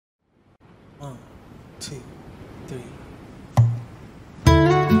1, 2, 3.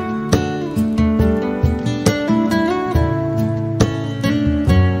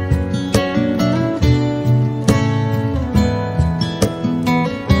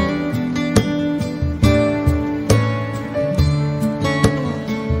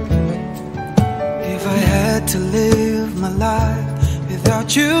 If I had to live my life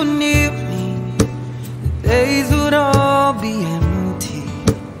without you near me, the days would all be empty.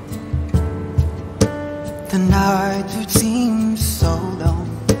 The nights would seem so long.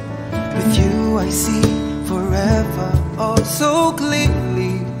 With you I see forever oh so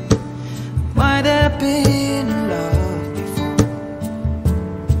clearly. Might have been in love before,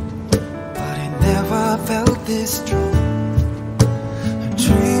 but I never felt this strong. Our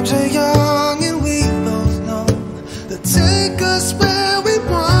dreams are young and we both know they'll take us where we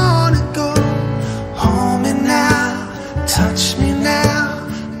wanna go. Hold me now, touch me now.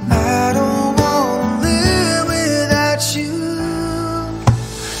 I don't wanna live without you.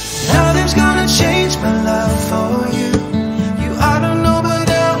 Nothing's gonna change my love for you. You ought to know by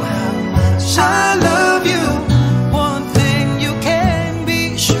now how much I love you. One thing you can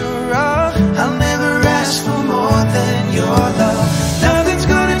be sure of, I'll never ask for more than your love. Nothing's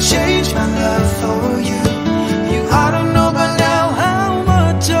gonna change my love for you. You ought to know by now how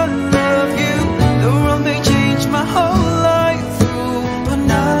much I love you. The world may change my whole life through, but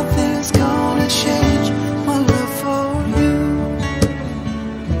nothing's gonna change my love for you.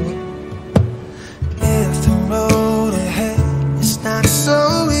 If the road ahead is not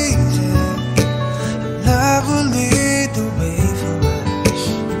so easy, love will lead the way for us,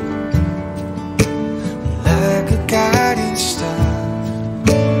 like a guiding star.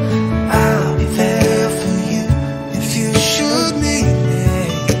 I'll be there for you if you should need me.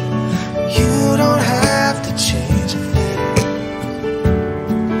 You don't have to change a thing.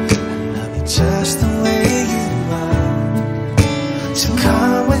 I love you just the way you are. So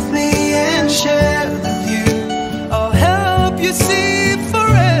come with me and share the view. I'll help you see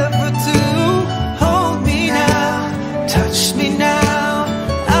forever too. Hold me now, touch me now.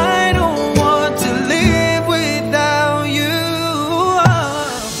 I don't want to live without you.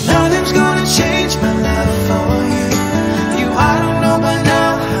 Nothing's gonna change my love for you. You ought to know by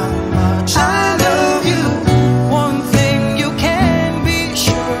now how much I love you. One thing you can be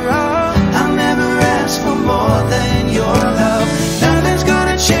sure of, I'll never ask for more than your love. Nothing's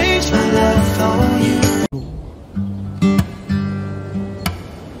gonna change my love for you.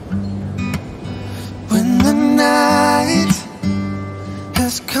 When the night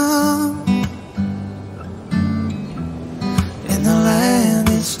has come and the land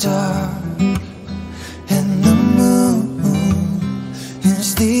is dark and the moon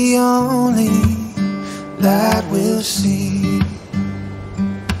is the only light we'll see.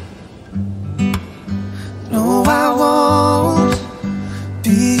 No, I won't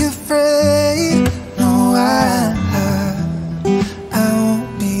be afraid. No, I won't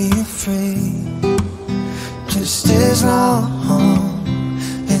be afraid. Just as long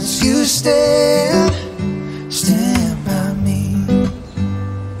as you stand by me.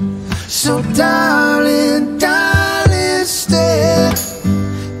 So darling, darling, stand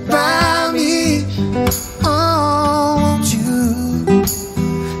by me. Oh, won't you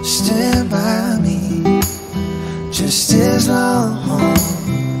stand by me? Just as long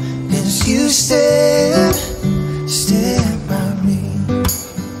as you stand by me.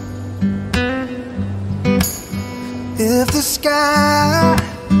 If the sky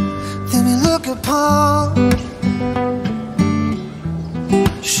that we look upon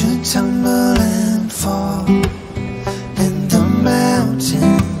should tumble and fall, and the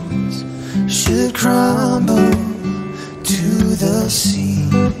mountains should crumble to the sea,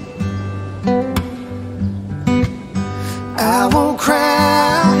 I won't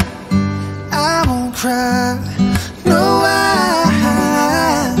cry, I won't cry. No, I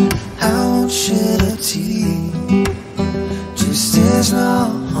won't shed a tear. Just as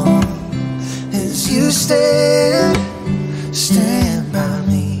long as you stand by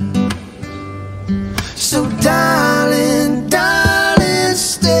me. So darling, darling,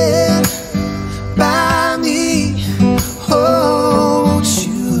 stand by me. Oh, won't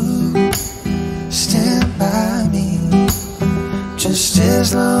you stand by me? Just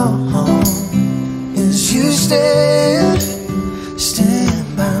as long as you stand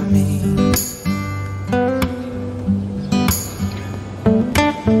by me.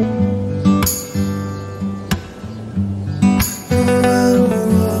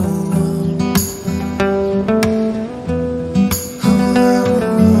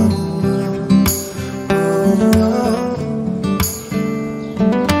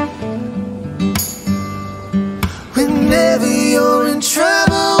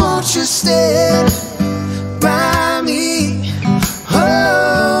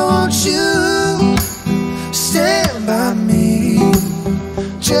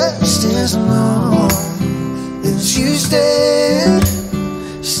 just as long as you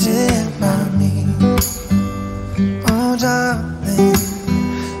stand by me. Oh darling,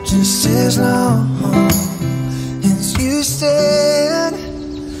 just as long as you stand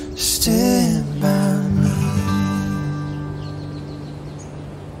by me.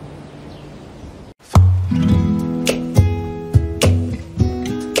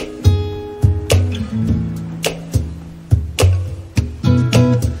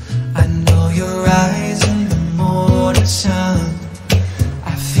 I know your eyes in the morning sun.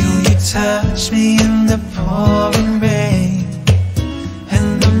 I feel you touch me in the pouring rain. And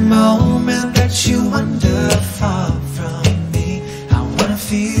the moment that you wander far from me, I wanna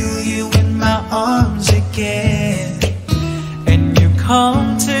feel you in my arms again. And you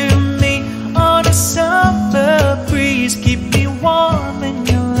come to me on a summer breeze, keep me warm in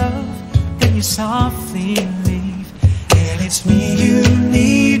your love, then you softly leave. And it's me you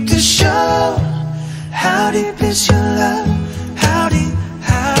need to show. How deep is your love? How deep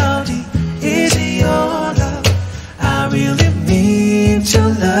is your love? I really need to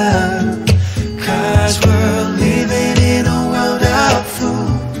love, 'cause we're living in a world of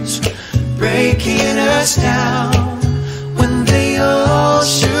fools, breaking us down when they all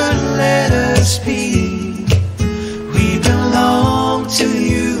should let us be. We belong to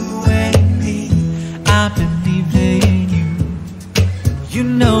you and me. I believe in you. You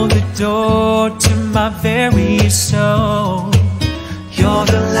know the door to my very soul. You're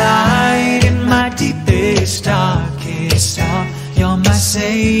the light in my deepest, darkest hour. You're my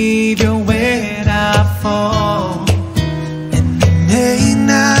savior when I fall. And you may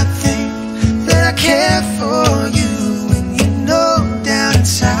not think that I care for you, and you know down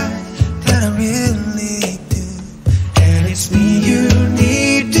inside that I really do. And it's me you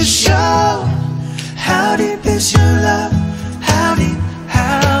need to show. How deep is your love? How deep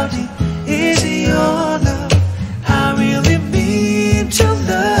is your love? I really need to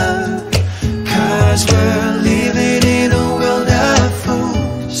love, 'cause we're living in a world of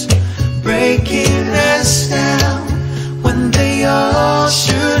fools, breaking us down when they all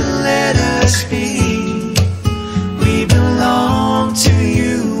should let us be. We belong to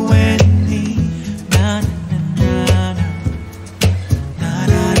you and me. Na na na na na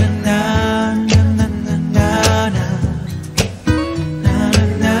na na na na na na na.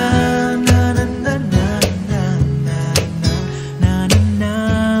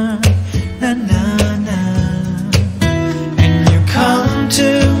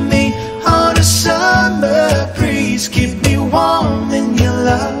 Keep me warm in your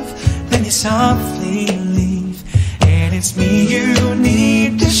love, then you softly leave. And it's me you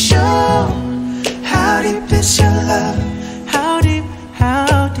need to show. How deep is your love? How deep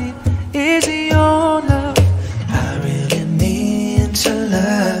is your love? I really need to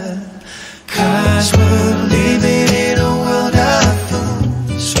love, 'cause we're living in a world of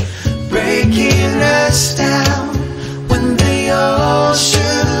fools, breaking us down when they all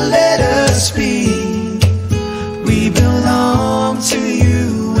should let us be. We belong to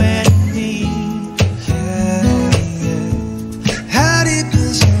you and me. Yeah, yeah. How deep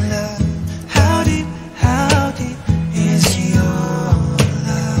is your love? How deep is your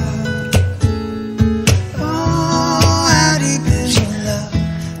love? Oh, how deep is your love?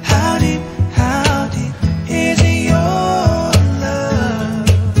 How deep is your love?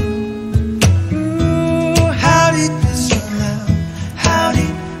 Ooh, how deep is your love? How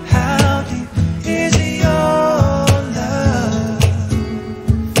deep is your love?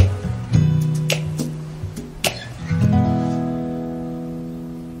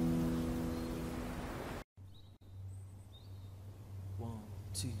 1,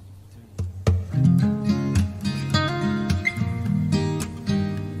 2, 3.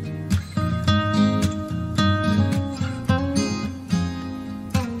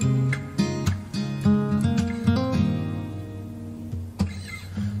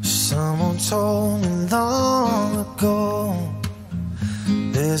 Someone told me long ago,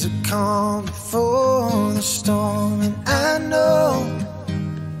 there's a calm before the storm. And I know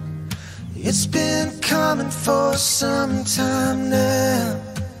it's been coming for some time now.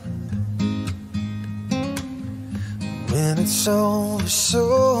 When it's over,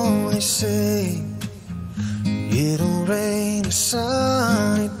 so they say, it'll rain a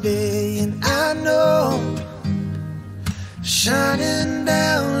sunny day. And I know, shining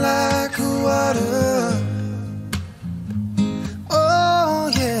down like water. Oh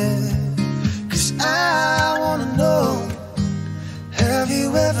yeah, 'cause I wanna know, have you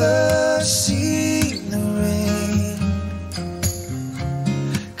ever seen the rain?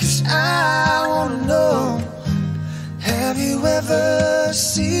 'Cause I wanna know, have you ever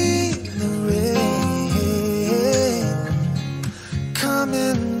see the rain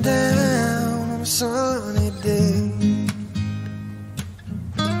coming down on a sunny day?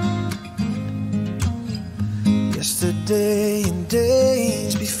 Yesterday and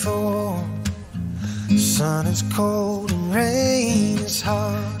days before, sun is cold and rain is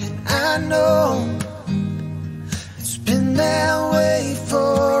hard, and I know it's been that way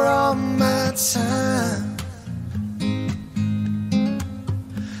for all my time.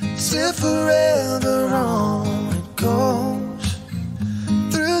 Till forever on it goes,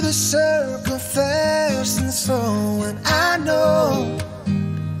 through the circle fast and slow, and I know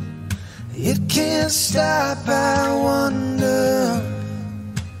it can't stop. I wonder,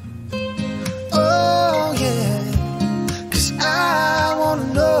 oh yeah, 'cause I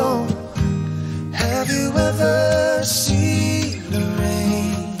wanna know, have you ever seen the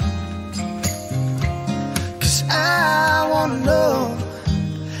rain? 'Cause I wanna know,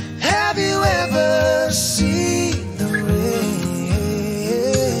 have you ever seen the rain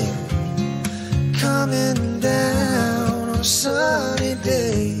coming down on a sunny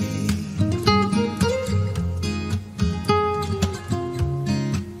day?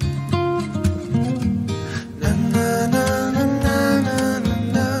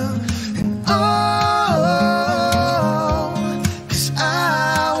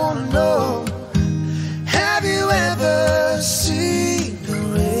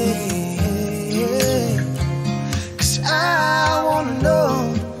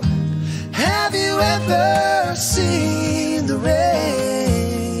 Seen the rain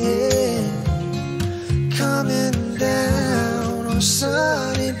coming down on a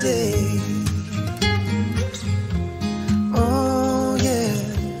sunny day? Oh yeah,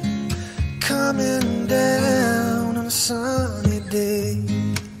 coming down on a sunny day.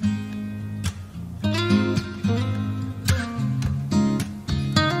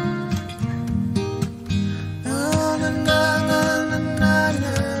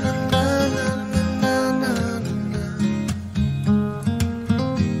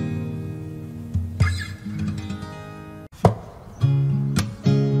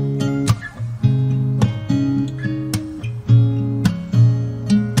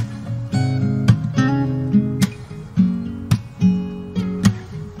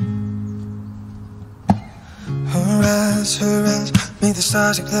 Her eyes make the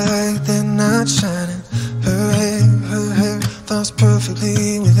stars look like they're not shining. Her hair falls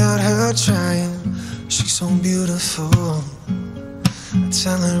perfectly without her trying. She's so beautiful, I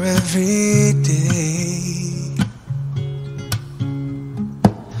tell her every day.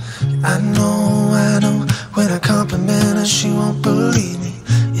 I know, when I compliment her she won't believe me.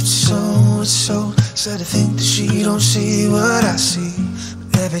 It's so sad to think that she don't see what I see.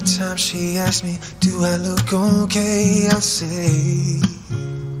 Every time she asks me, do I look okay, I say,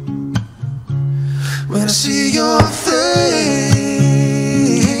 when I see your face,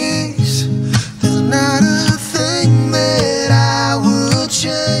 there's not a thing that I would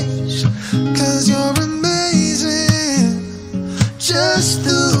change. 'Cause you're amazing, just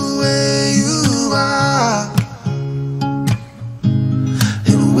the way you are.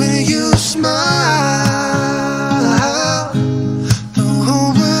 And when you smile,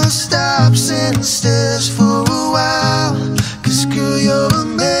 and stares for a while. 'Cause girl, you're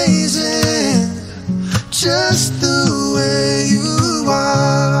amazing, just the way you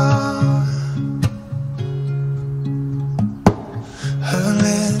are. Her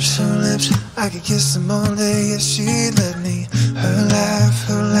lips, I could kiss them all day, yes she'd let me. Her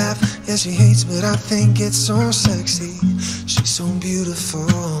laugh, yeah she hates but I think it's so sexy. She's so beautiful,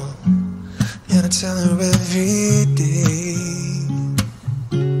 and I tell her every day.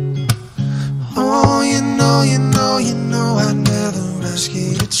 Oh, you know I'd never ask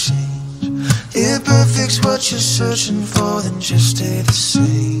you to change. If perfect's what you're searching for, then just stay the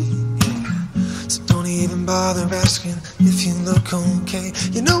same. So don't even bother asking if you look okay.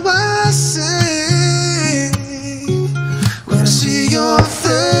 You know I say, when I see your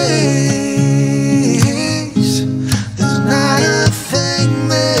face, there's not a thing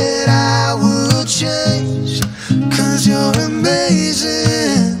that I would change. 'Cause you're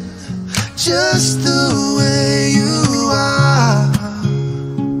amazing, just the way you are.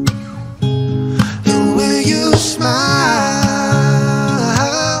 And when you smile,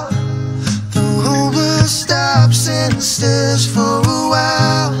 the whole world stops and stares for a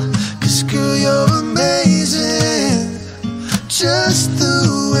while. 'Cause girl, you're amazing, just the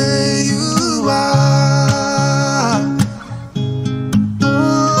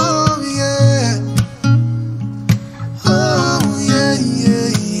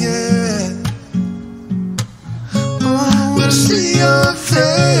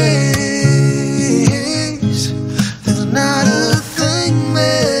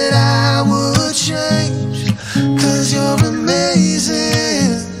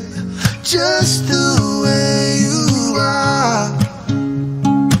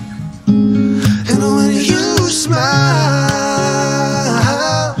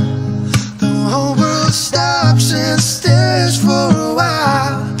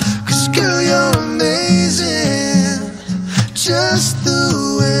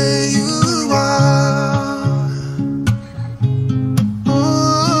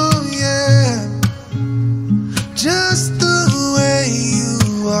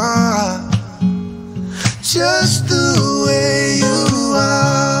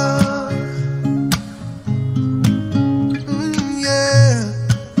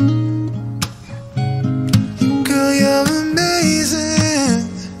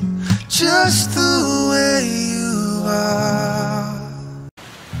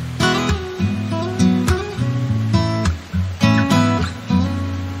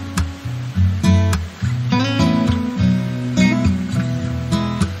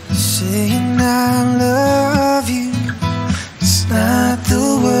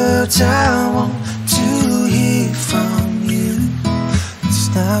but I want to hear from you. It's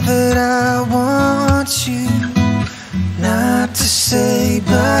not that I want you not to say,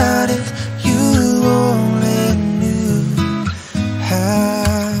 but if you only knew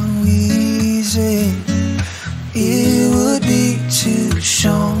how easy it would be to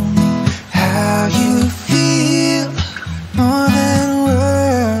show me how you feel more than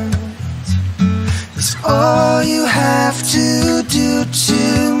words. It's all you have to do to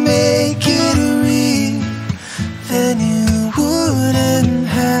make it real. Then you wouldn't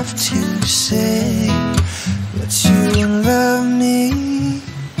have to say that you love me,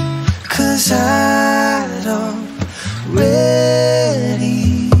 'cause I'd already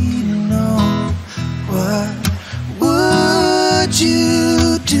know. What would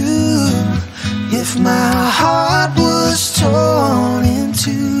you do if my heart was torn in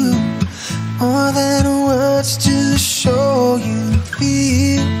two? More than words to show you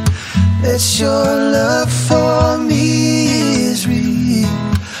feel that your love for me is real.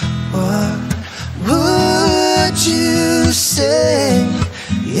 What would you say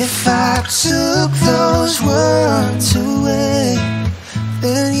if I took those words away?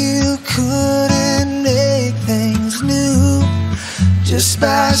 Then you couldn't make things new just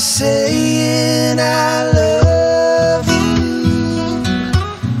by saying I love you.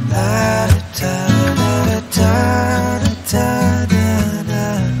 Da da da da da da da.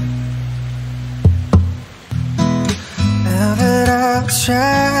 Now that I've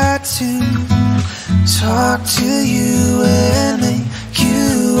tried to talk to you and make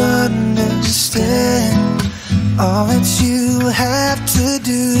you understand, all that you have to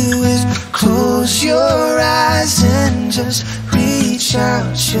do is close your eyes and just reach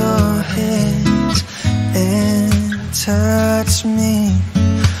out your hands and touch me.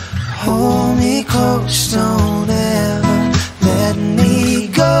 Hold me close, don't ever let me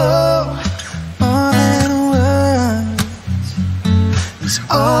go. More than words is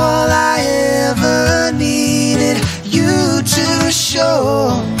all I ever needed you to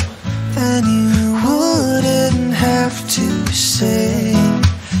show. Then you wouldn't have to say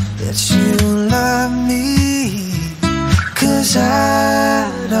that you love me, 'cause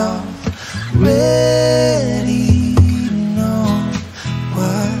I'd already know.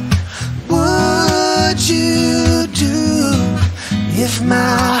 What would you do if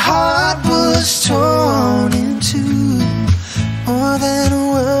my heart was torn in two? More than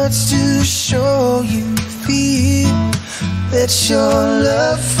words to show you feel that your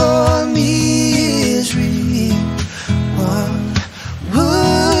love for me is real. What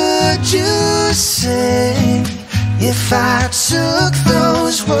would you say if I took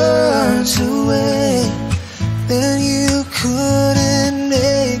those words away? Then you couldn't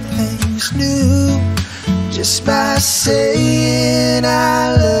make things new just by saying I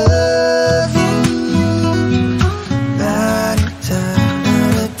love you. Da da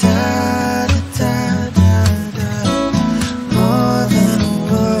da da da da da. More than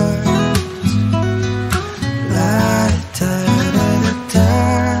words. Da da da da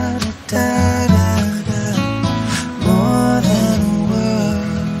da da da. More than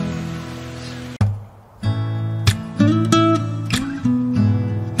words.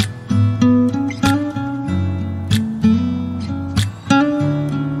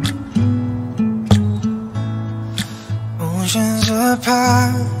 Oceans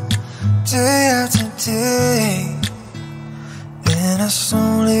apart, day after day, and I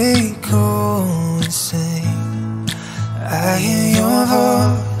slowly go insane. I hear your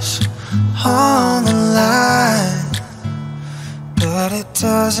voice on the line, but it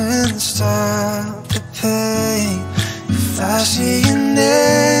doesn't stop the pain. If I see you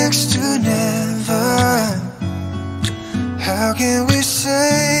next to never, how can we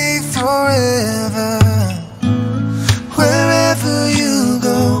say forever? Wherever you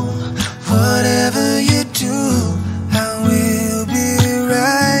go, whatever you do, I will be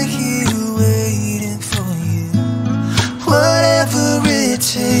right here waiting for you. Whatever it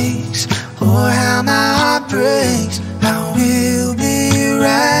takes, or how my heart breaks, I will be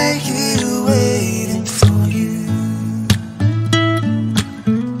right here waiting for you.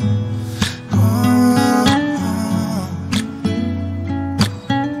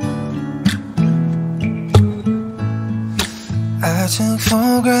 I took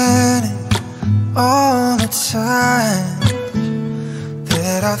for granted all the time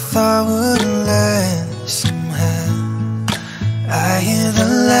that I thought would last somehow. I hear the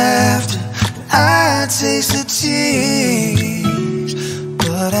laughter, I taste the tears,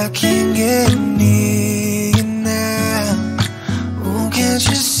 but I can't get near you now. Oh, can't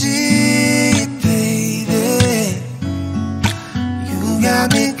you see it, baby? You got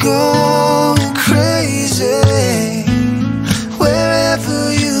me going crazy. Wherever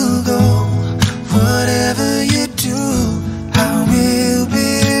you go, whatever you do, I will be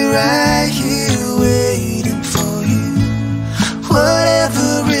right here waiting for you. Whatever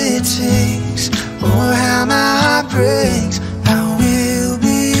it takes, or how my heart breaks, I will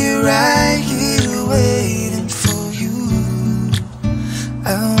be right here waiting for you.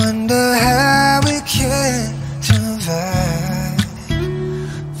 I wonder how we can survive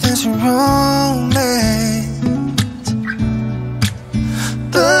this romance,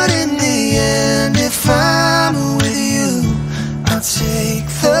 but in the end, if I'm with you, I'll take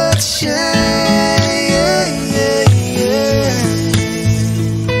the chance.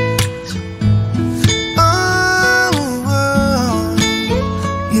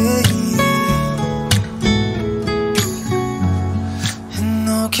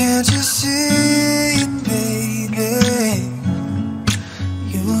 Can't you see it, baby?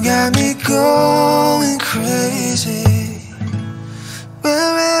 You got me going crazy.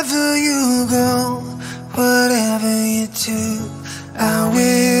 Wherever you go, whatever you do, I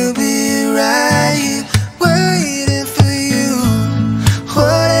will be right here waiting for you.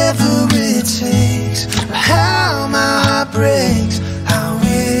 Whatever it takes, how my heart breaks, I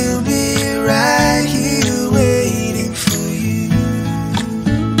will be right here waiting for you.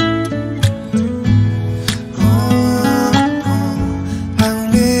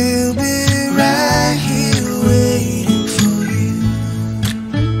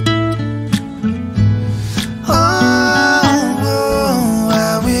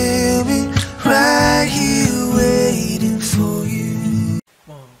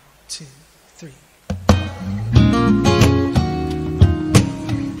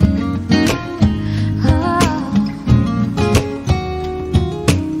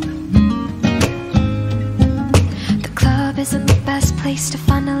 Isn't the best place to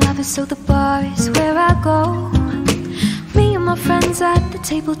find a lover, so the bar is where I go. Me and my friends at the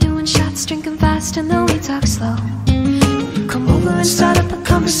table doing shots, drinking fast, and then we talk slow. Come over and start up a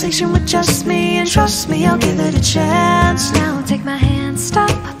conversation with just me, and trust me, I'll give it a chance. Now take my hand,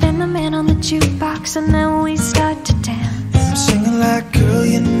 stop, and the man on the jukebox, and then we start to dance. I'm singing like, girl,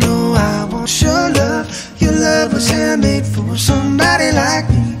 you know I want your love. Your love was handmade for somebody like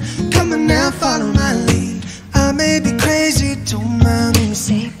me. Come on now, follow my lead. I may be crazy, don't mind me.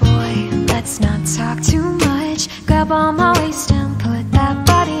 Say, boy, let's not talk too much. Grab on my waist and put that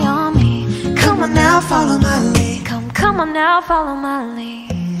body on me. Come on now, follow my lead. Come on now, follow my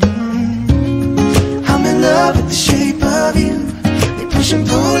lead. I'm in love with the shape of you. We push and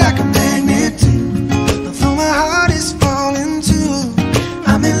pull like a magnet do. Although my heart is falling too,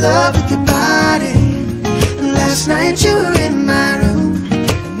 I'm in love with your body. And last night you were in my room,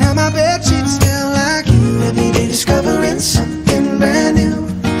 and now my bedsheets smell like you. Every day discovering something brand new.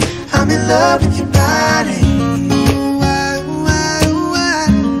 I'm in love with your body.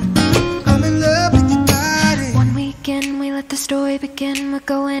 I'm in love with your body. One weekend we let the story begin. We're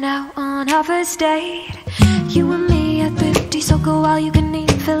going out on our first date. You and me at 50, so go all you can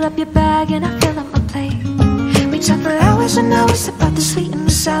eat. Fill up your bag and I fill up my plate. We talk for hours and hours about the sweet and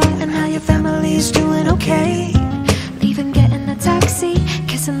the sour, and how your family's doing okay. Even getting a taxi,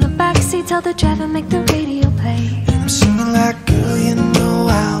 kissing the backseat, tell the driver make the radio play. I'm singing like, girl, you know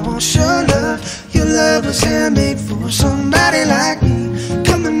I want your love. Your love was handmade for somebody like me.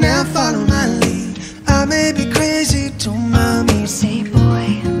 Come on now, follow my lead. I may be crazy, don't mind me. Say,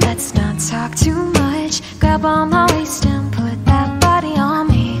 boy, let's not talk too much. Grab on my waist and put that body on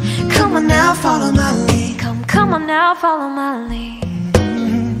me. Come on now, follow my lead. Come on now, follow my lead.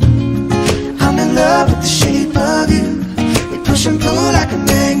 I'm in love with the shape of you. We push and pull like a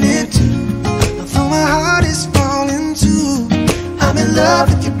magnet do. Although my heart is falling too, I'm in love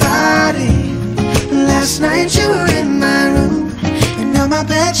with your body. Last night you were in my room, and now my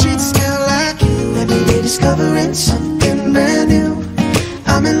bedsheets smell like you. Every day discovering something brand new.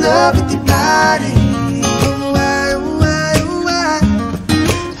 I'm in love with your body. Oh, I, oh, I, oh, I.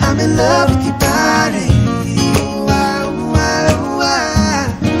 I'm in love with your body. Oh, I, oh, I, oh, I.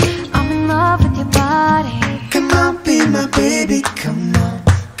 I'm in love with your body. Come on, be my baby, come on.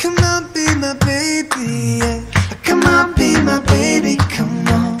 Come on, be my baby, yeah. Come on, be my baby, come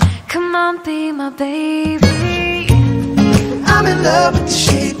on. Come on, be my baby. I'm in love with the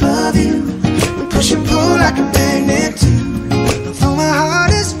shape of you. We push and pull like a magnet do. Although my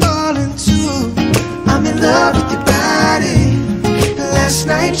heart is falling too, I'm in love with your body. Last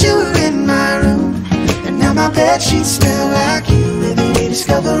night you were in my room, and now my bedsheets smell like you. Every day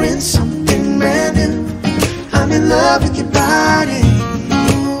discovering something brand new. I'm in love with your body.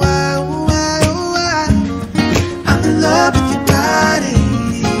 Oh, I, oh, I, oh, I. I'm in love with your body.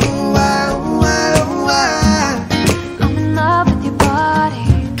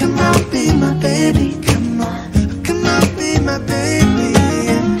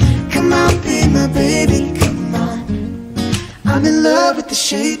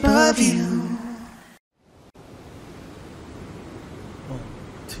 shape of you. 1,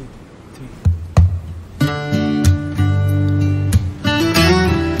 2, 3.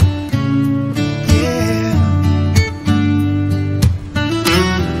 Yeah.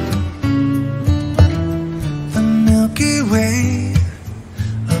 The Milky Way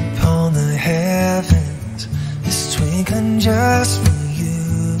upon the heavens is twinkling just for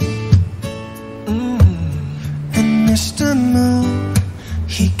you. And Mr. Moon,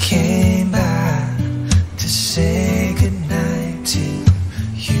 he came by to say goodnight to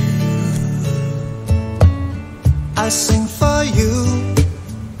you. I sing for you,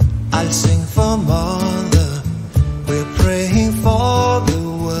 I'll sing for Mother. We're praying for the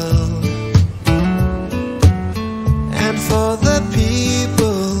world and for the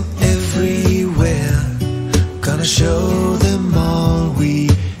people everywhere. Gonna show them all we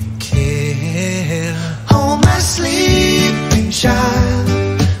care. Oh, my sleeping child,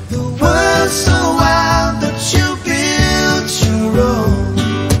 the world's so wild, but you built your own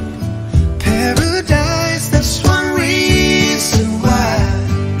paradise. That's one reason why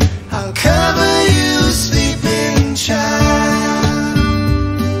I'll cover you, sleeping child.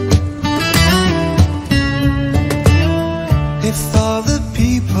 If all the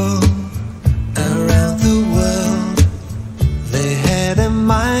people around the world, they had a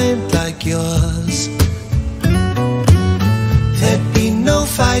mind like yours, there'd be no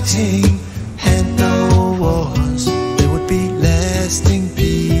fighting and no wars. There would be lasting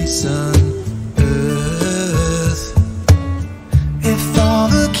peace on earth. If all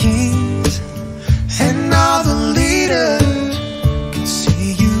the kings and all the leaders could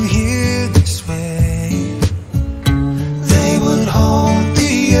see you here this way, they would hold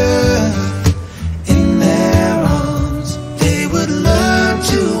the earth in their arms. They would learn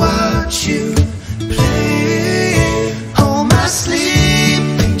to watch you play. Oh, my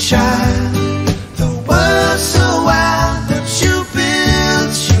sleeping child, the world's so wild, but you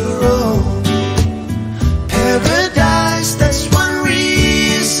built your own paradise. That's one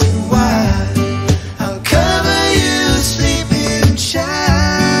reason why I'll cover you, sleeping child.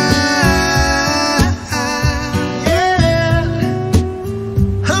 Yeah,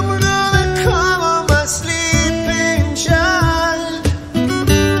 I'm gonna cover my sleeping child.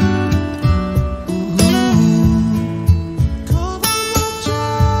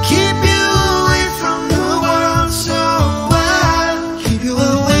 Keep you away from the world so wild. Keep you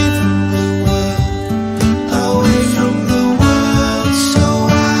away from the world, away from the world so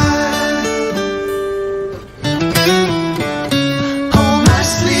wild. Oh, my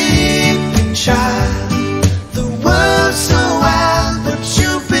sleeping child, the world's so wild, but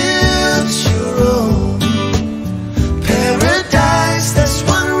you built your own paradise. That's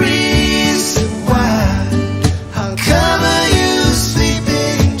one reason why I'll cover you,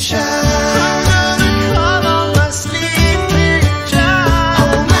 sleeping child. I'm gonna cover my sleeping child.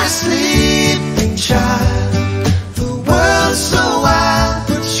 Oh, my sleeping child, the world's so wild,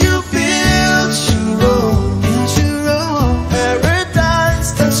 but you built your own paradise.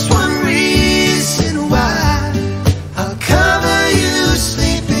 That's one reason why I'll cover you,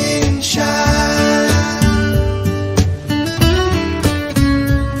 sleeping child.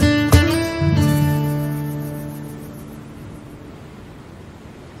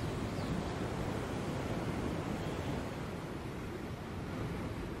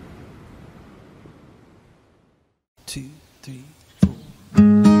 Two, three, four.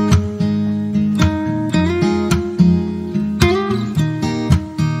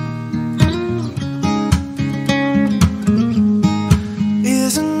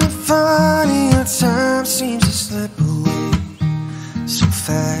 Isn't it funny how time seems to slip away so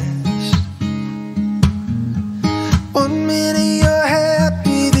fast? One minute you're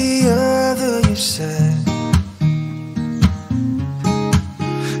happy, the other you're sad.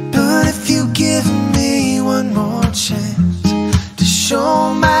 But if you give me one more chance to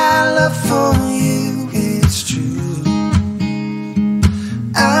show my love for you, it's true.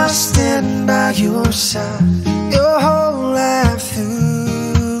 I'll stand by your side your whole life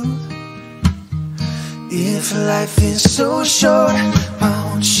through. If life is so short, why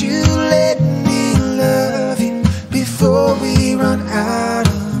won't you let me love you before we run out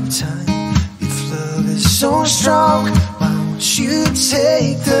of time? If love is so strong, why won't you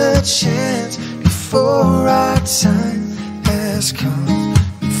take the chance before our time has come?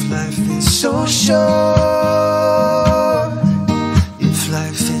 If life is so short, if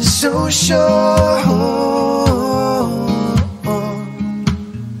life is so short,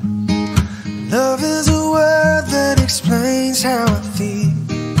 love is a word that explains how I feel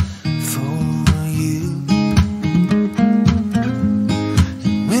for you.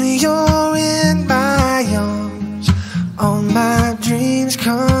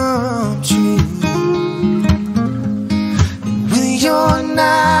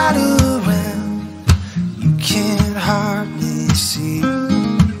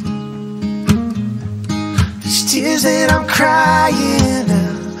 tears that I'm crying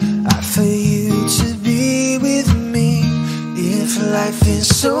out are for you to be with me. If life is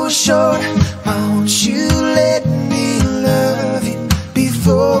so short, why won't you let me love you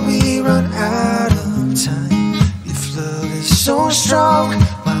before we run out of time? If love is so strong,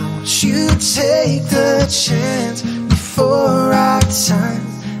 why won't you take the chance before our time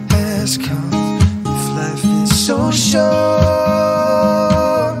has come? If life is so short,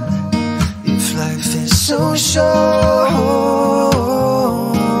 if life is so short,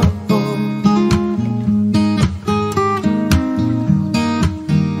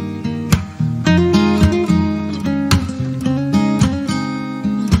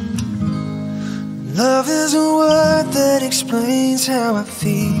 love is a word that explains how I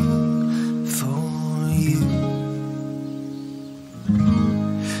feel for you.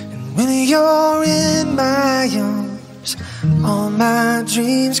 And when you're in my arms, all my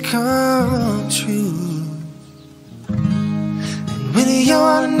dreams come true. And when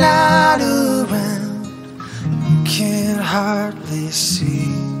you're not around, you can hardly see.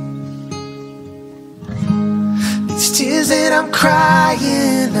 These tears that I'm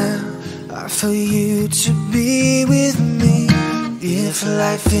crying out are for you to be with me. If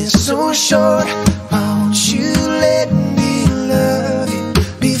life is so short, why won't you let me love you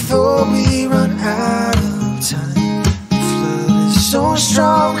before we run out of time? If love is so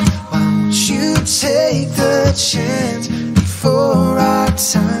strong, why won't you take the chance before our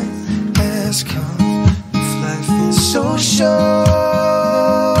time has come? If life is so short,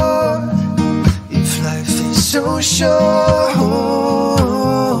 if life is so short,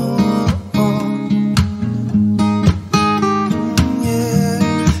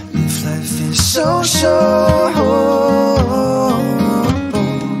 so short,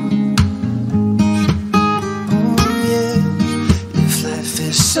 yeah. If life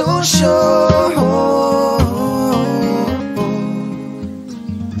is so short,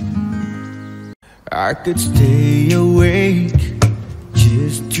 I could stay awake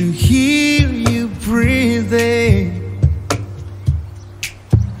just to hear you breathing.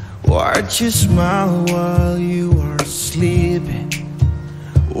 Watch you smile while you are sleeping,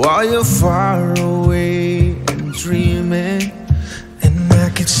 while you're far away and dreaming. and I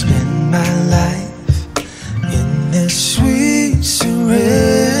could spend my life in this sweet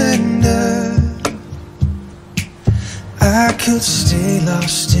surrender. I could stay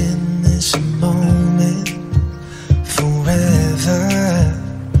lost in this moment forever.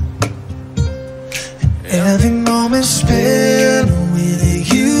 And every moment spent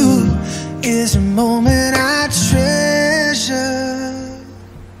with you is a moment I treasure.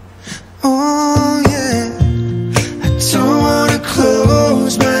 Oh yeah, I don't wanna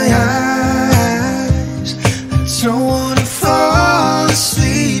close my eyes, I don't wanna fall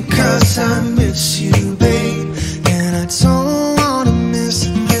asleep, 'cause I miss you, babe, and I don't wanna miss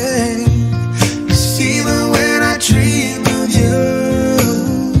a thing. 'Cause even when I dream of you,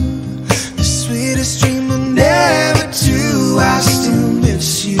 the sweetest dream will never do, I still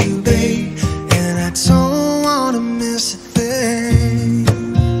miss you, babe, and I don't wanna miss a thing.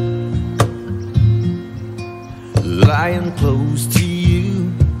 Lying close to you,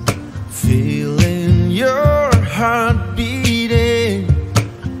 feeling your heart beating,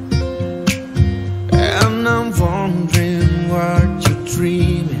 and I'm wondering what you're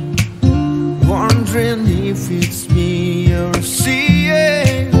dreaming, wondering if it's me you're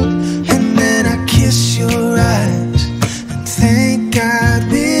seeing. And then I kiss your eyes and thank God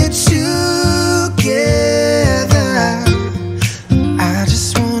we're together. I just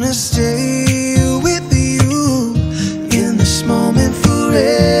wanna stay with you in this moment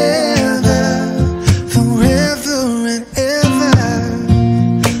forever, forever and ever.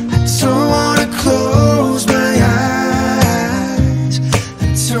 I don't wanna close my eyes, I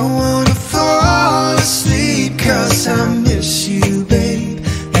don't wanna fall asleep, 'cause I miss you, babe,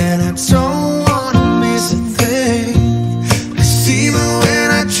 and I don't wanna miss a thing. 'Cause even when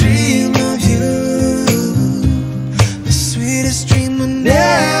I dream of you, the sweetest dream will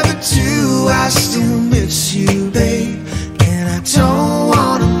never do, I still miss you, babe, and I don't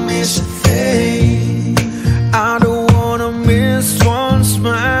wanna miss a thing. I don't wanna miss one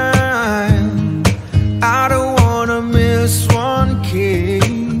smile, I don't wanna miss one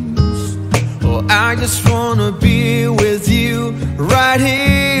kiss. Oh, I just wanna be with you, right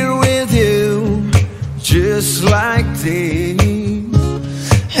here with you, just like this.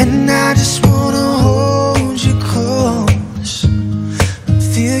 And I just wanna hold you close,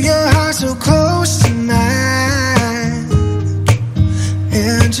 feel your heart so close to mine,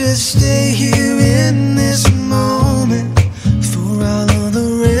 and just stay here in this moment for all of the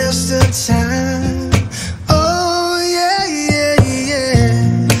rest of time. Oh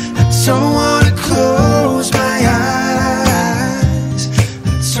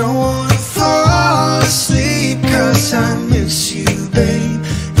babe,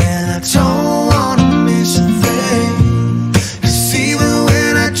 and I don't wanna miss a thing. 'Cause even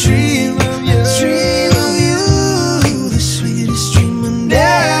when I dream of you, the sweetest dream I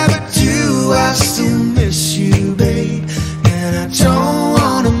never do, I still miss you, babe, and I don't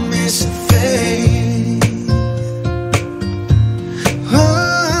wanna miss a thing. Oh,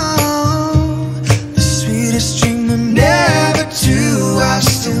 the sweetest dream I never do, I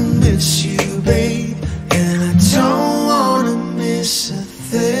still miss you, babe, and I don't wanna miss a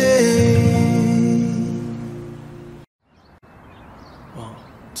thing. 1,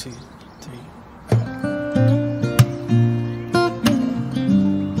 2, 3.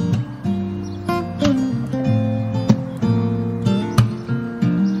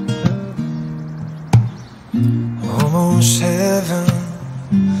 Almost heaven,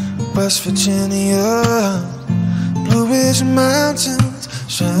 West Virginia, Blue Ridge Mountains,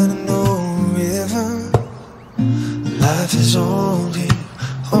 Shenandoah River. Life is old here,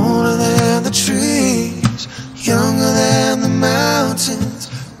 older than the trees, younger than the mountains,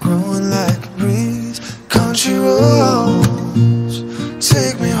 growing like a breeze. Country roads,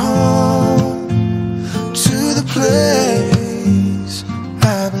 take me home to the place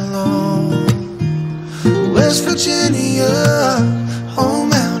I belong. West Virginia, home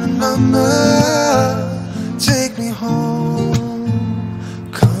mountain mama, take me home.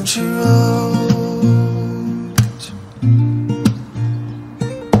 Country roads,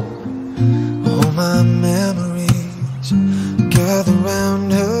 all my memories gather round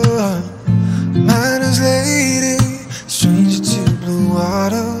her. Miner's lady, stranger to blue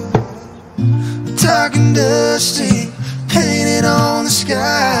water, dark and dusty, painted on the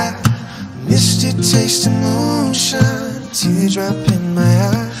sky. Misty taste of moonshine, teardrop in my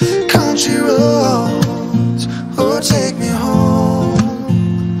eye. Country roads, oh take me home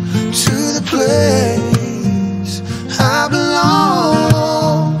to the place I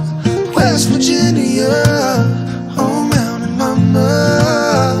belong. West Virginia, home mountain mama,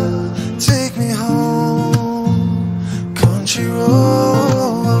 take me home. Country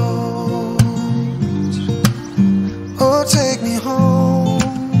roads, oh take me home.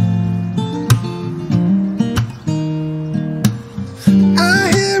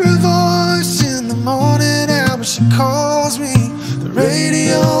 She calls me, the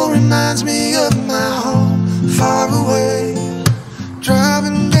radio reminds me of my home far away.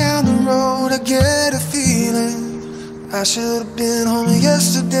 Driving down the road I get a feeling I should have been home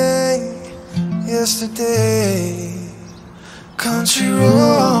yesterday, yesterday. Country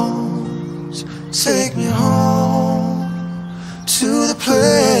roads, take me home to the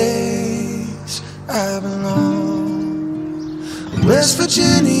place I belong. West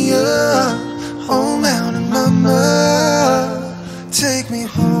Virginia, home mountain mama, take me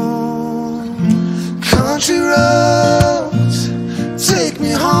home. Country roads, take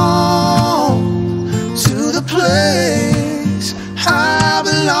me home to the place I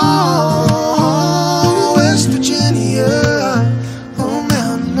belong. West Virginia, home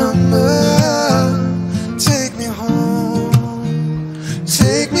mountain mama, take me home,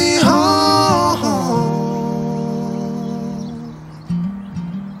 take me home.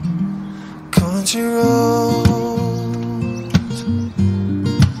 Country roads,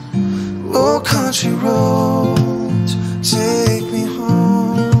 oh country roads, take me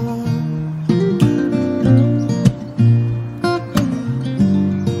home.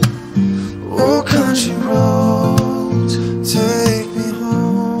 Oh country roads, take me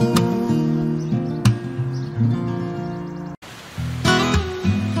home.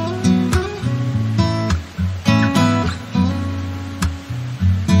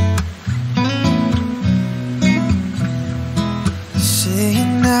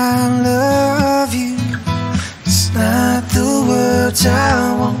 Saying I love you, it's not the words I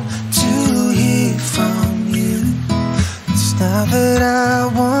want to hear from you. It's not that I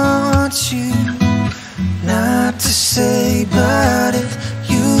want you not to say, but if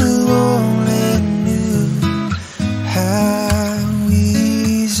you only knew how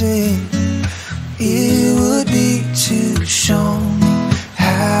easy it would be to show me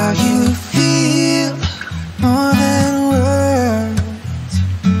how you feel more than words.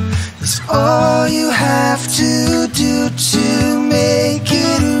 It's all you have to do to make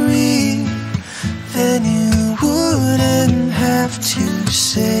it real. Then you wouldn't have to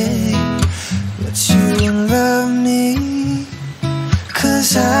say that you love me, 'cause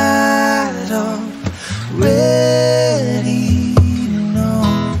I'd already know.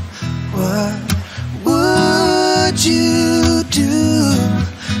 What would you do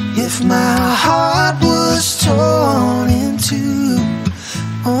if my heart was torn in two?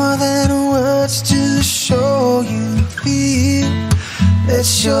 More than words to show you feel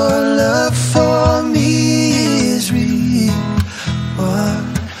that your love for me is real.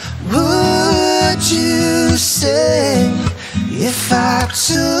 What would you say if I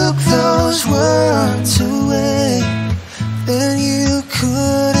took those words away? Then you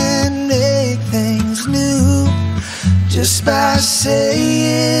couldn't make things new just by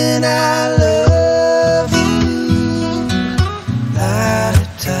saying I love you. Da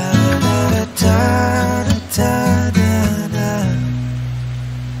da da da da da da.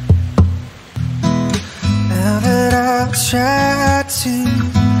 Now that I've tried to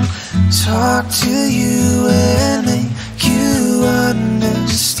talk to you and make you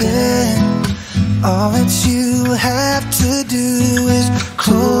understand, all that you have to do is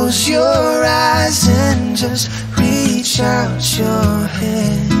close your eyes and just reach out your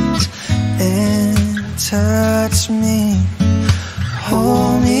hands and touch me.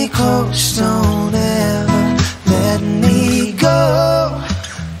 Hold me close, don't ever let me go.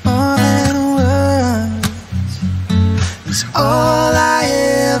 More than words is all I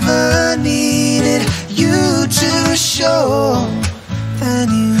ever needed you to show. Then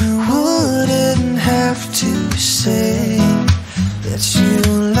you wouldn't have to say that you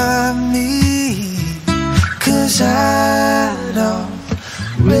love me, 'cause I'd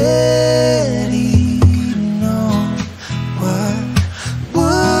already know. What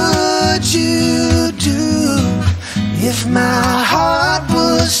would you do if my heart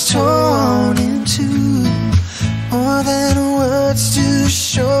was torn in two? More than words to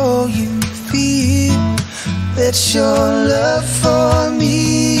show you feel that your love for me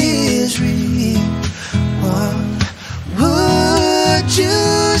is real. What would you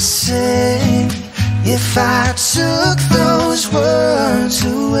say if I took those words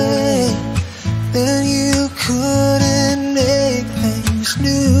away? Then you couldn't make things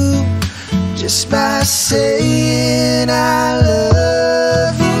new just by saying I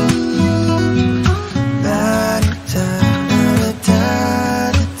love you. Da da da da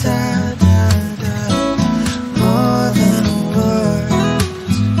da da da. More than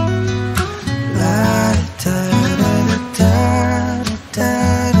words. Da da da da da da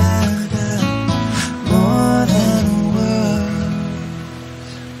da. More than words.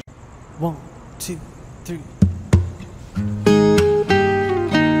 1, 2, 3.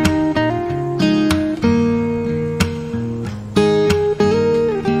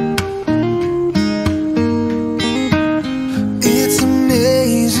 It's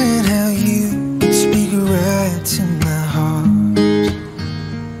amazing how you speak right to my heart.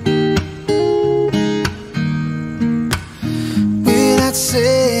 Without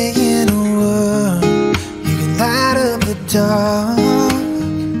saying a word, you can light up the dark.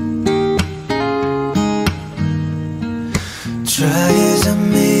 Try as I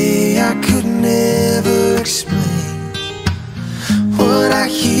may, I could never explain what I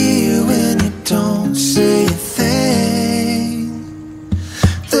hear when you don't say a thing.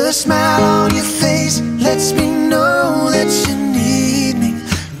 The smile on your face lets me know that you need me.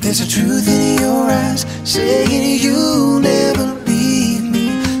 There's a truth in your eyes saying you'll never leave me.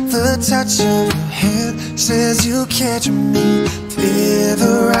 The touch of your hand says you'll catch me if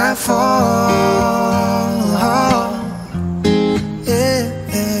ever I fall.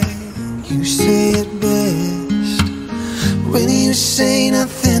 You say it best when you say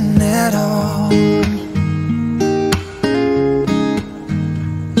nothing at all.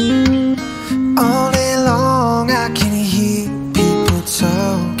 All day long I can hear people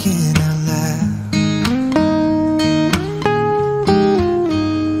talking out loud,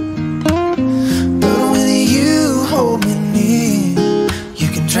 but when you hold me near, you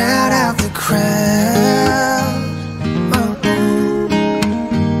can drown out the crowd.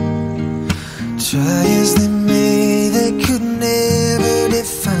 Try as they may, they could never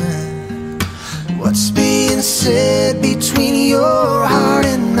define what's being said between your heart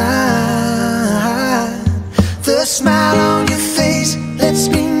and mine. The smile on your face lets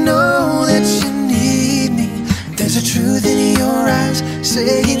me know that you need me. There's a truth in your eyes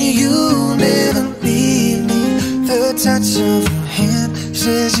saying you'll never leave me. The touch of your hand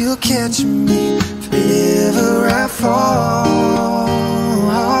says you'll catch me if ever I fall.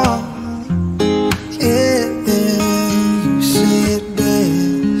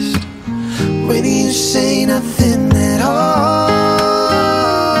 When you say nothing at all.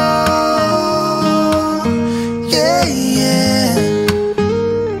 Yeah, yeah.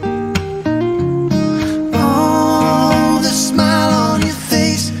 Oh, the smile on your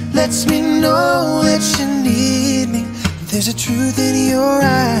face lets me know that you need me. There's a truth in your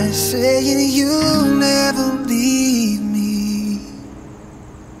eyes saying you'll never leave me.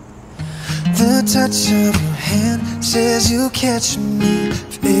 The touch of your hand hand says you'll catch me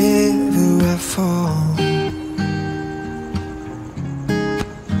if ever I fall.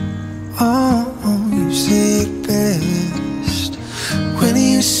 Oh, you say it best when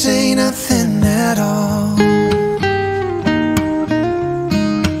you say nothing at all.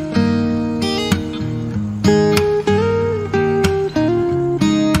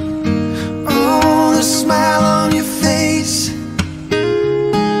 Oh, the smile on your face,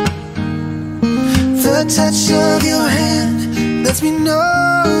 the touch of your hand lets me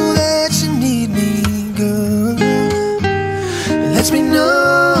know that you need me, girl. It lets me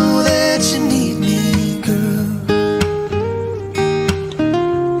know that you need me, girl.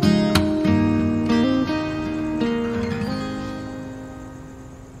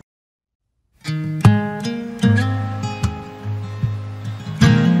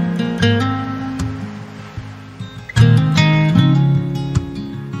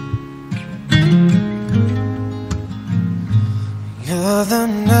 The other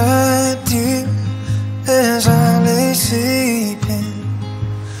night, dear, as I lay sleeping,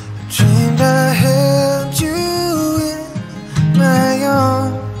 I dreamed I held you in my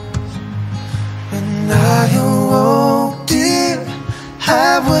arms. When I awoke, dear,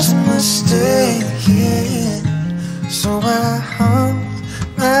 I was mistaken. So I hung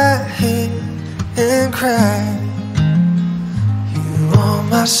my head and cried. You are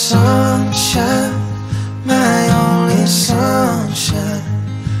my sunshine, my only sunshine.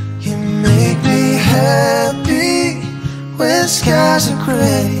 You make me happy when skies are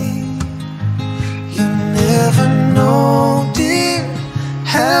gray. You never know, dear,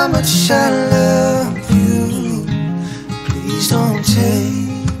 how much I love you. Please don't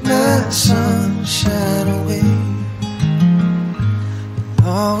take my sunshine away.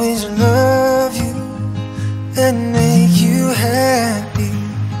 I'll always love you and make you happy.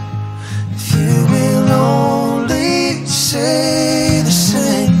 If you will only say the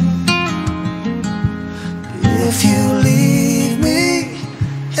same. If you leave me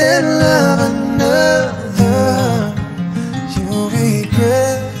and love another, you'll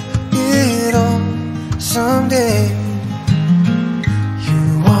regret it all someday.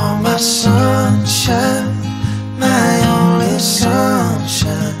 You are my sunshine, my only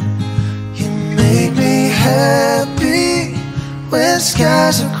sunshine. You make me happy when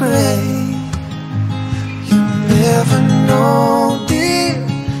skies are gray. You never know, dear,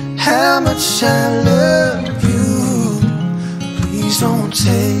 how much I love you. Please don't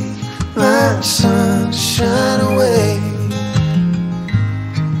take my sunshine away.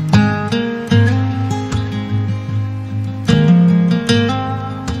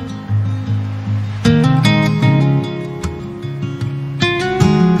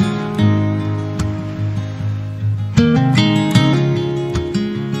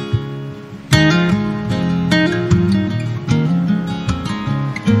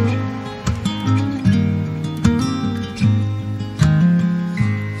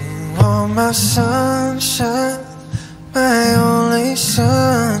 My sunshine, my only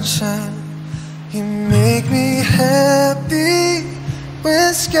sunshine. You make me happy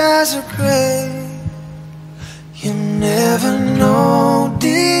when skies are gray. You never know,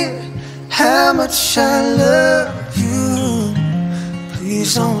 dear, how much I love you.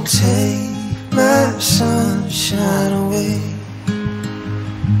 Please don't take my sunshine away.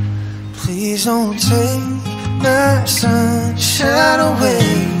 Please don't take my sunshine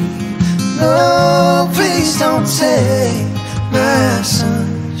away. No, please don't take my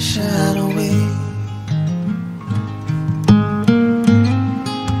sunshine away.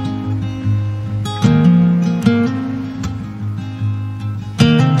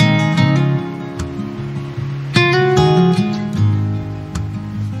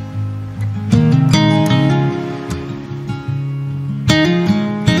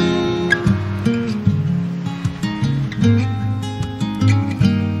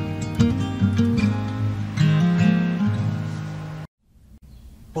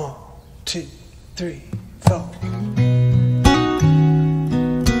 One, two, three, four.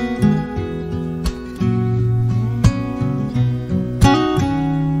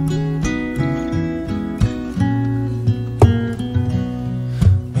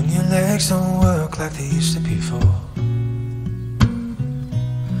 When your legs don't work like they used to before,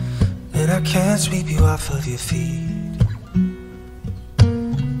 then I can't sweep you off of your feet.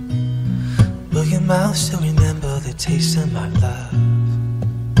 Will your mouth still remember the taste of my love?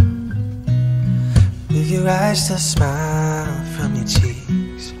 Will your eyes still smile from your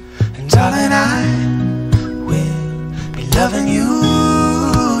cheeks? And darling, I will be loving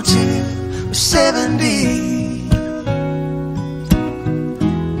you till we're 70.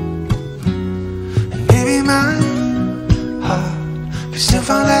 And baby, my still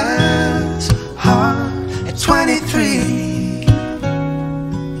found as hard at 23.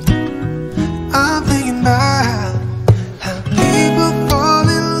 I'm thinking about how people fall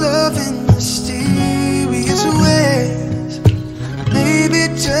in love in mysterious ways. Maybe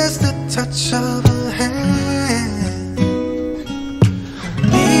just the touch of a hand.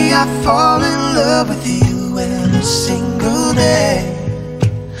 Me, I fall in love with you every single day.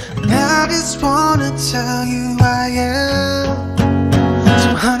 And I just wanna tell you I am. So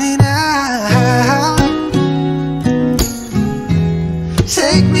honey, now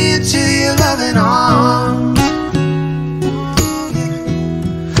take me into your loving arms.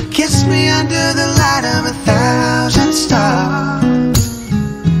 Kiss me under the light of 1,000 stars.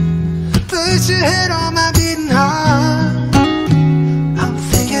 Place your head on my beating heart. I'm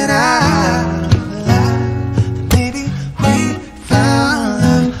thinking out loud that maybe we found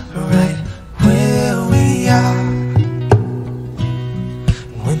love right where we are.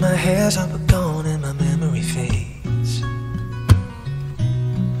 When my hair's up gone and my memory fades,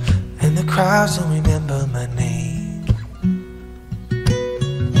 and the crowds don't remember my name,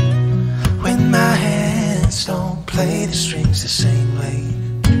 when my hands don't play the strings the same way,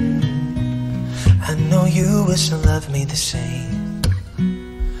 I know you will still love me the same.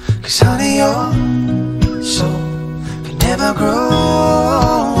 'Cause honey, your soul can never grow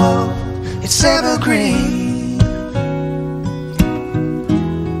old. It's evergreen.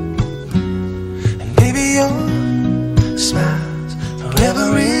 Your smile's forever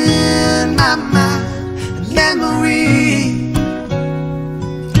in my mind and memory.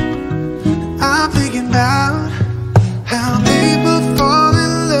 I'm thinking about how people fall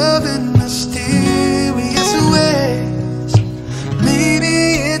in love in mysterious ways. Maybe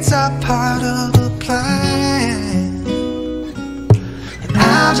it's a part of a plan, and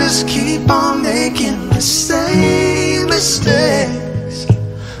I'll just keep on making the same mistakes,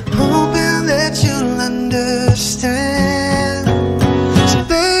 hoping that you'll understand. So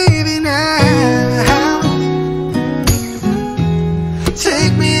baby, now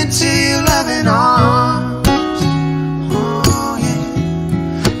take me into your loving arms. Oh yeah,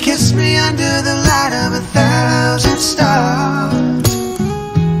 kiss me under the light of 1,000 stars.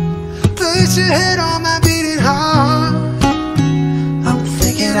 Place your head on my beating heart. I'm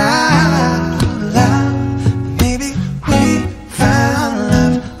thinking out loud, maybe we found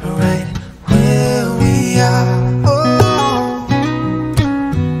love right where we are. Oh.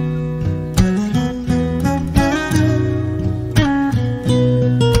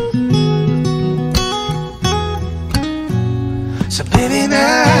 So baby,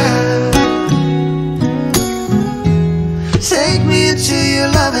 now take me into your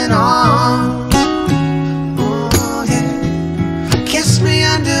loving arms. Oh yeah, kiss me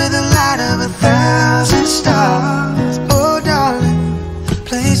under the light of 1,000 stars. Oh darling,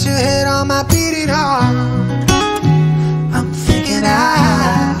 place your head on my beating heart. I'm thinking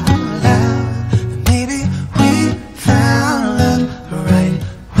out loud that maybe we found love right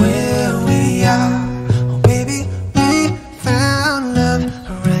where we are. Oh baby, we found love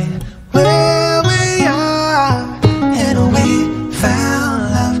right where we are. And we found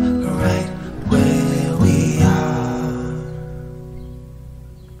love right where we are.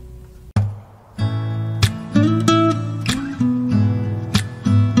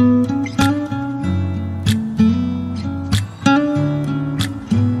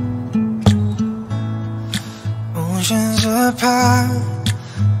 Oceans apart,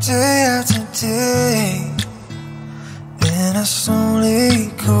 day after day, and I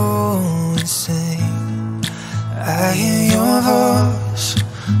slowly go insane. I hear your voice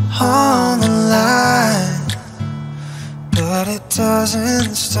on the line, but it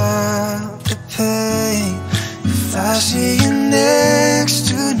doesn't stop the pain. If I see you next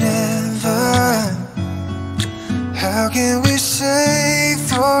to never, how can we say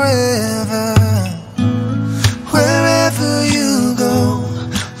forever? Wherever you go,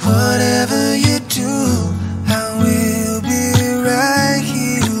 whatever you do, I will be right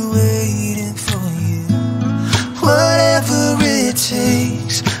here waiting for you. Whatever it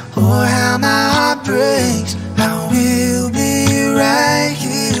takes, or how my heart breaks, I will be right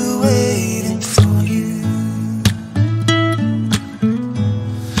here waiting for you.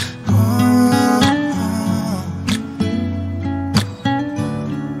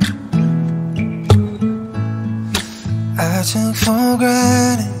 I took for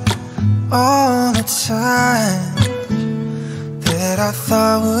granted all the time that I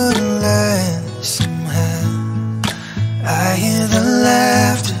thought would last somehow. I hear the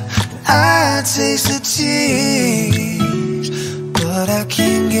laughter, I taste the tears, but I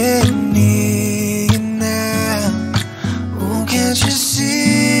can't get near you now. Oh, can't you see?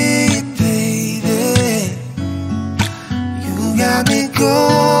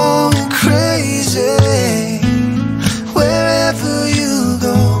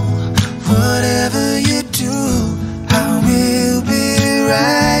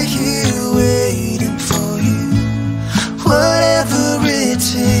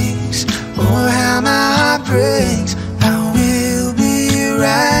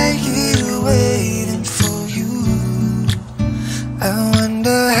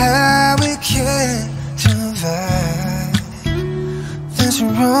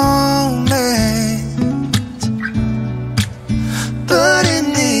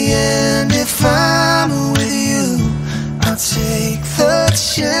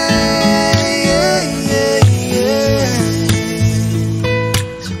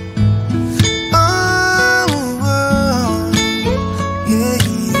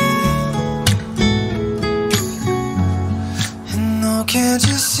 Oh, can't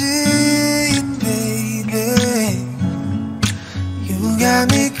you see it, baby? You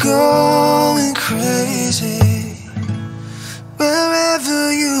got me going crazy.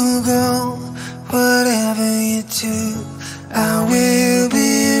 Wherever you go, whatever you do, I will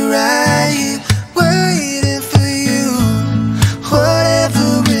be right here waiting for you.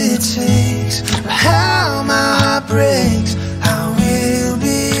 Whatever it takes, how my heart breaks, I will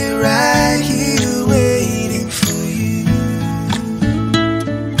be right here waiting for you.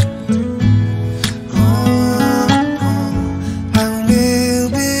 Oh, I will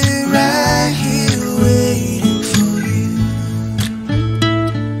be right here waiting for you.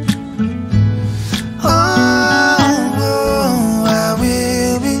 Oh, I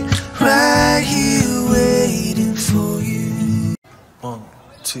will be right here waiting for you. 1,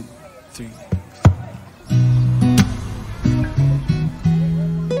 2, 3.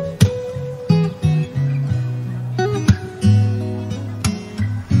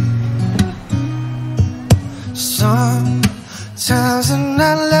 Sometimes in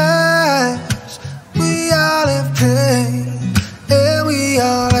our lives we all have pain and we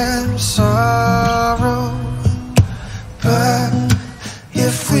all have sorrow. But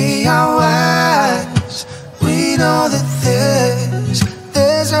if we are wise, we know that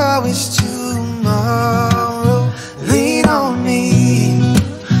there's always tomorrow. Lean on me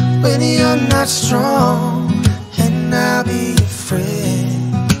when you're not strong, and I'll be your friend.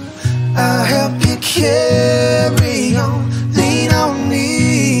 I'll help you carry on. Lean on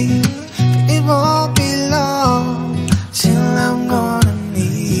me. It won't be long till I'm gonna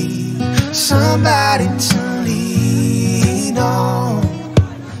need somebody to lean on.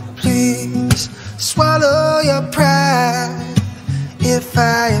 Please swallow your pride if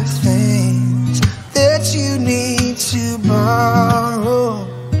I have things that you need to borrow.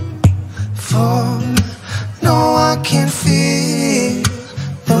 For no one can feel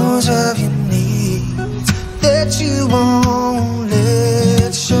those of your needs that you won't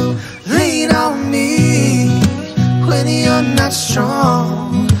let show. Lean on me when you're not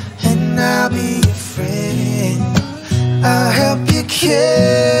strong, and I'll be your friend. I'll help you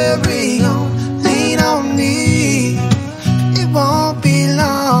carry on. Lean on me. It won't be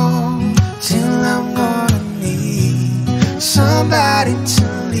long till I'm gonna need somebody to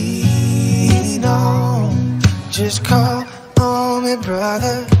lean on. Just call on me,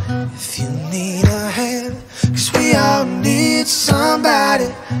 brother, if you need a hand, 'cause we all need somebody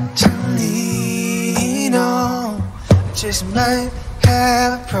to lean on. Just might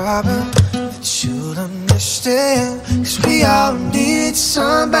have a problem that you'll understand, 'cause we all need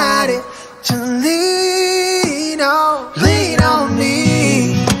somebody to lean on. Lean on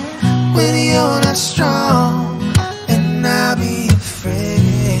me when you're not strong, and I'll be your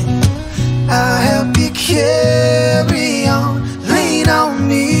friend. I'll help you carry on. Lean on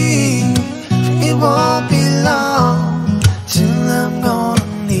me. It won't be long till I'm gonna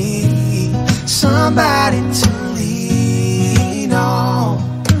need somebody to lean on.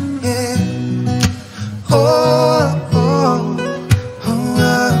 Yeah. Oh, oh, oh,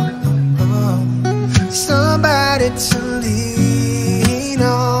 oh, oh. Somebody to lean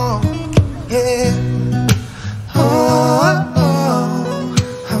on. Yeah. Oh, oh,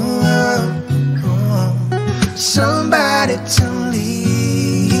 oh, oh. Somebody to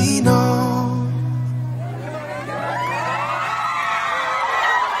lean on.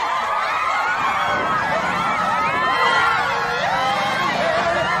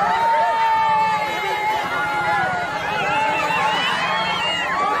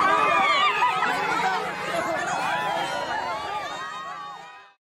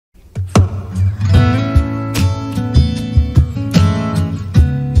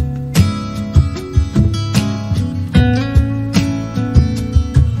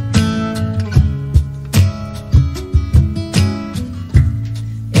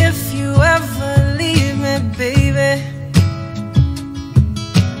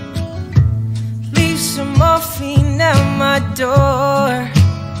 Door,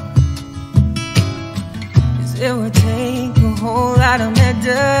 'cause it would take a whole lot of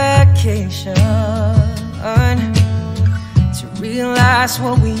medication to realize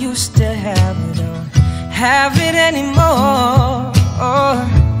what we used to have. We don't have it anymore.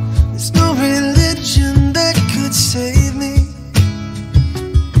 There's no religion that could save me,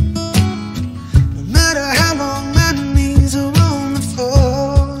 no matter how long my knees are on the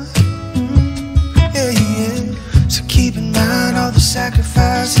floor. Yeah, yeah. So keep in mind all the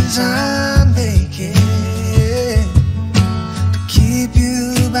sacrifices I'm making to keep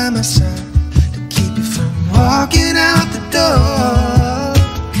you by my side, to keep you from walking out the door.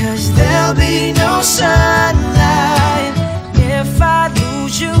 'Cause there'll be no sunlight if I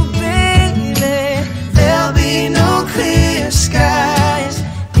you, baby, there'll be no clear skies.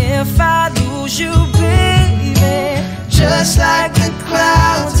 If I lose you, baby, just like the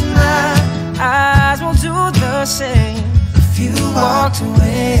clouds, my eyes won't do the same. If you walked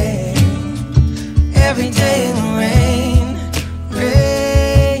away, every day in the rain,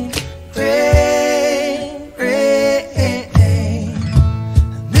 rain, rain, rain.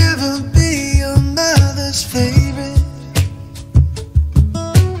 I'll never be your mother's favorite.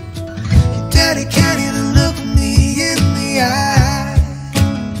 Your daddy can't even look me in the eye.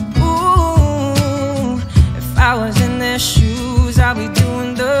 Ooh, if I was in their shoes, I'd be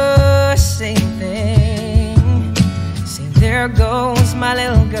doing the same thing. See, there goes my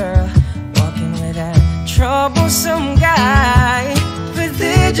little girl, walking with that troublesome guy. But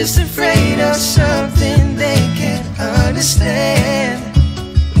they're just afraid of something they can't understand.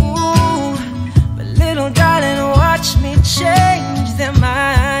 Ooh, but little darling, watch me change their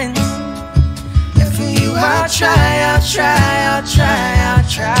minds. And for you, I'll try, I'll try, I'll try, I'll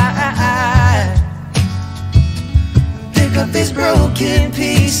try. Pick up these broken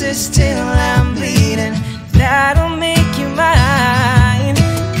pieces till I'm bleeding. That'll make you mine.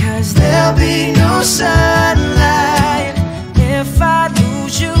 'Cause there'll be no sunlight if I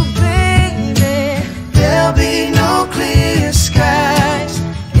lose you, baby. There'll be no clear skies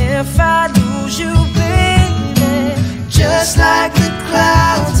if I lose you, baby. Just like the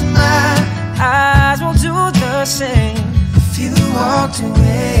clouds, my eyes won't do the same. If you walked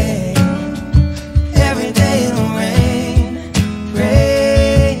away, every day in the rain,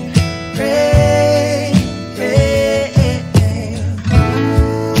 rain, rain, rain.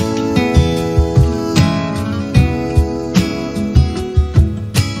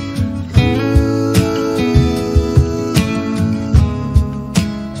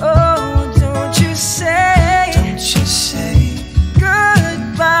 Oh, don't you say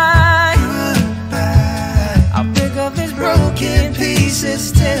goodbye. I'll pick up these broken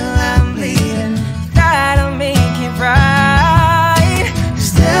pieces till I'm bleeding. That'll make it right.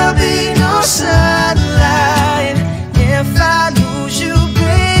 'Cause there'll be no sunlight if I lose you,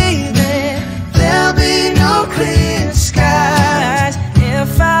 baby. There'll be no clear skies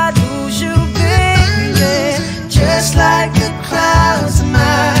if I lose you, baby. Just like the clouds,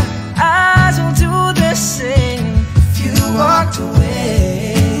 my eyes will do the same. If you walked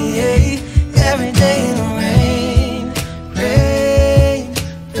away, every day in the rain, rain,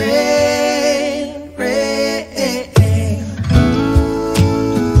 rain, rain.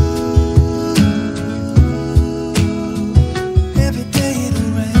 Every day in the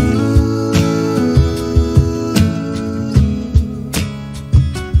rain.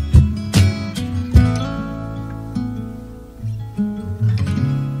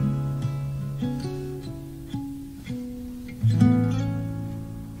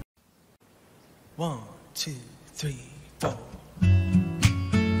 One, two, three, four.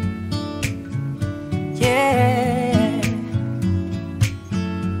 Yeah,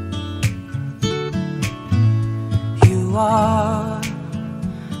 you are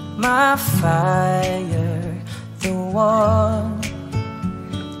my fire, the one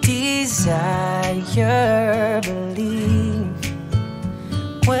desire. Believe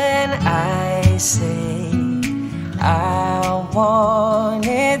when I say I want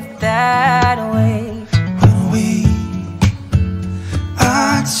it that way. When we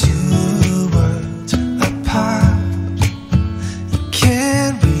are two worlds apart, you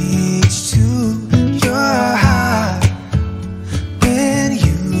can't reach to your heart. When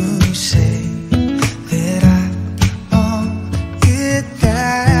you say that I want it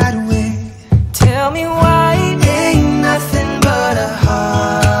that way, Tell me why it ain't nothing but a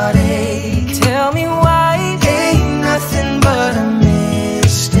heartache. Tell me why it ain't nothing but a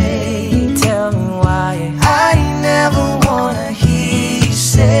mistake. Tell me why I never wanna hear you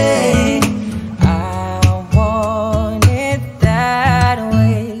say I want it that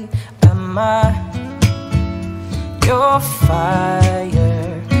way. Am I your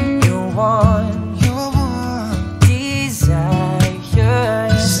fire, your one you're one. desire?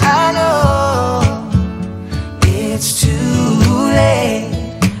 Yes, I know it's too late,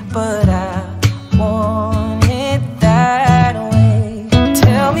 but I want it that way.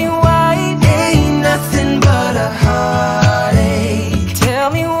 Tell me why it ain't nothing but a heartache. Tell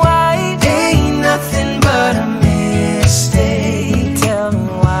me why it ain't nothing but a mistake. Tell me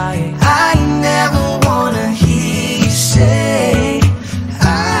why I never wanna hear you say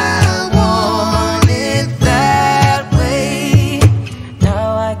I want it that way.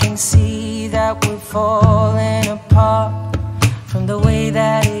 Now I can see that we're falling apart from the way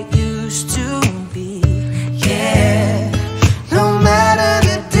that it used to be. Yeah, no matter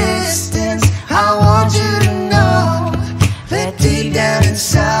the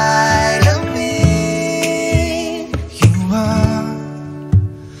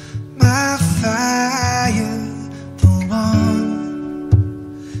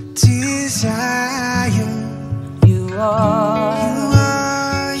desire. You are